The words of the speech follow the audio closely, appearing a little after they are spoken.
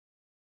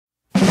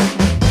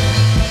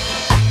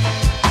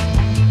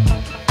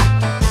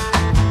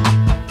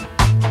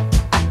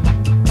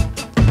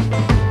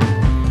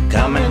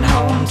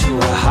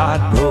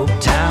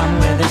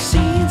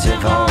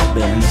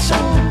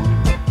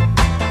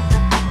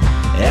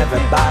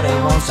everybody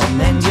wants to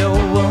mend your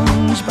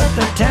wounds, but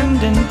they're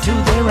tending to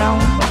their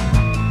own.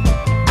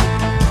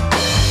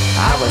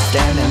 I was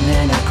standing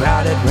in a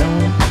crowded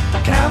room,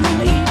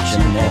 counting each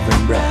and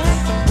every breath.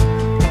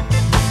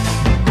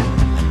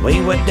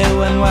 We were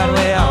doing what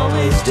we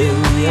always do,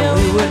 yeah,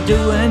 we were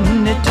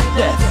doing it to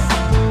death.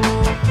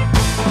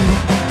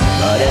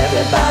 But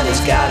everybody's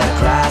gotta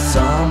cry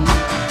some.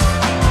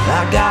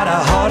 I got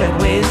a heart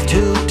that weighs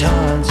 2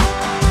 tons.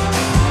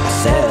 I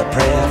said a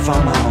prayer for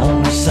my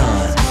only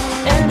son,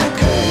 and a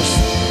curse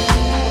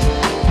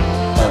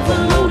of a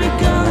loaded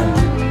gun.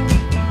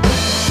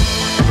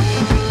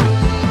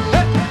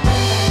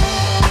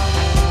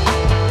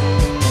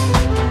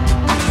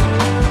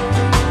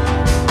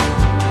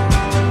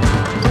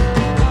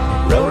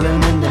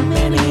 Rolling into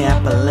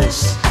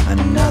Minneapolis,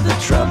 another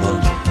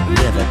troubled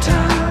river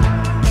town.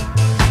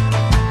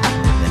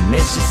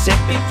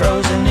 Mississippi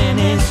frozen in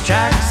its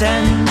tracks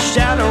and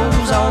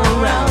shadows all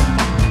around.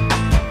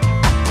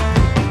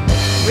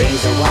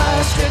 Razor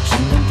wire strips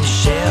an empty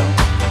shell,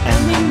 and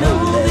they know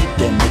they've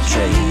been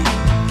betrayed.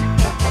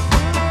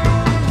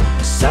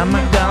 Some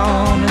are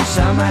gone and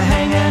some are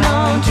hanging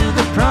on to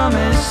the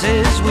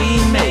promises we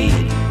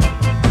made.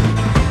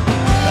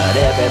 But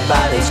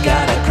everybody's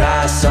gotta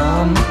cry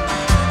some.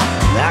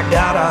 I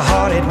got a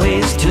heart that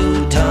weighs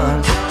 2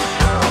 tons.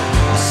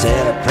 I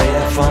said a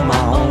prayer for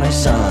my only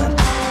son,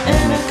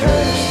 and a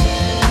curse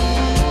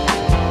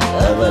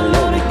of a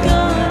loaded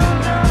gun.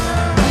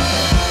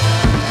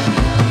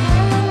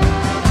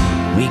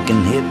 We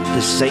can hit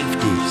the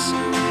safeties,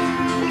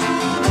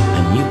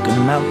 and you can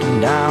melt them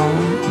down,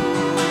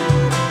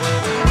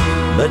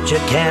 but you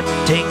can't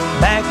take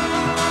back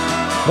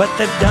what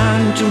they've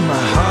done to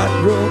my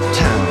heartbroke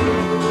town.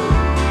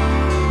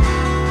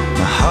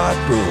 My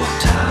heartbroke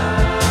town.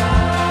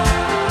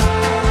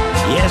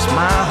 Yes,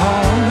 my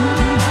home.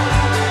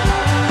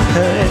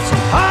 It's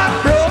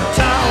Heartbroke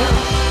Town.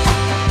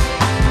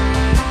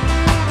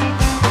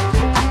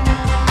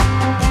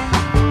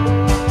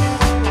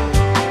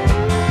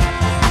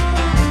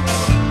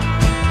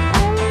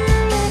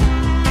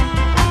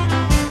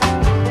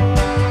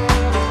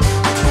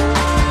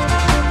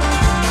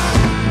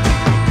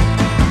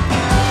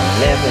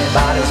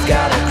 Everybody's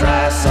gotta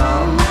cry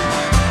some.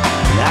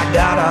 I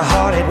got a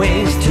heart that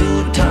weighs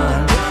 2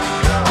 tons.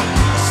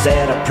 I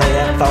said a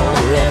prayer for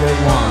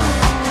everyone,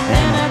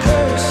 and I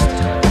cursed.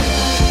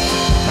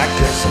 I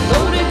curse a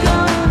loaded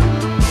gun.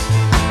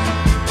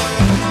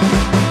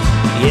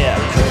 Yeah,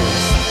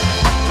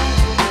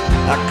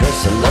 I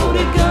curse a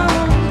loaded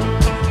gun.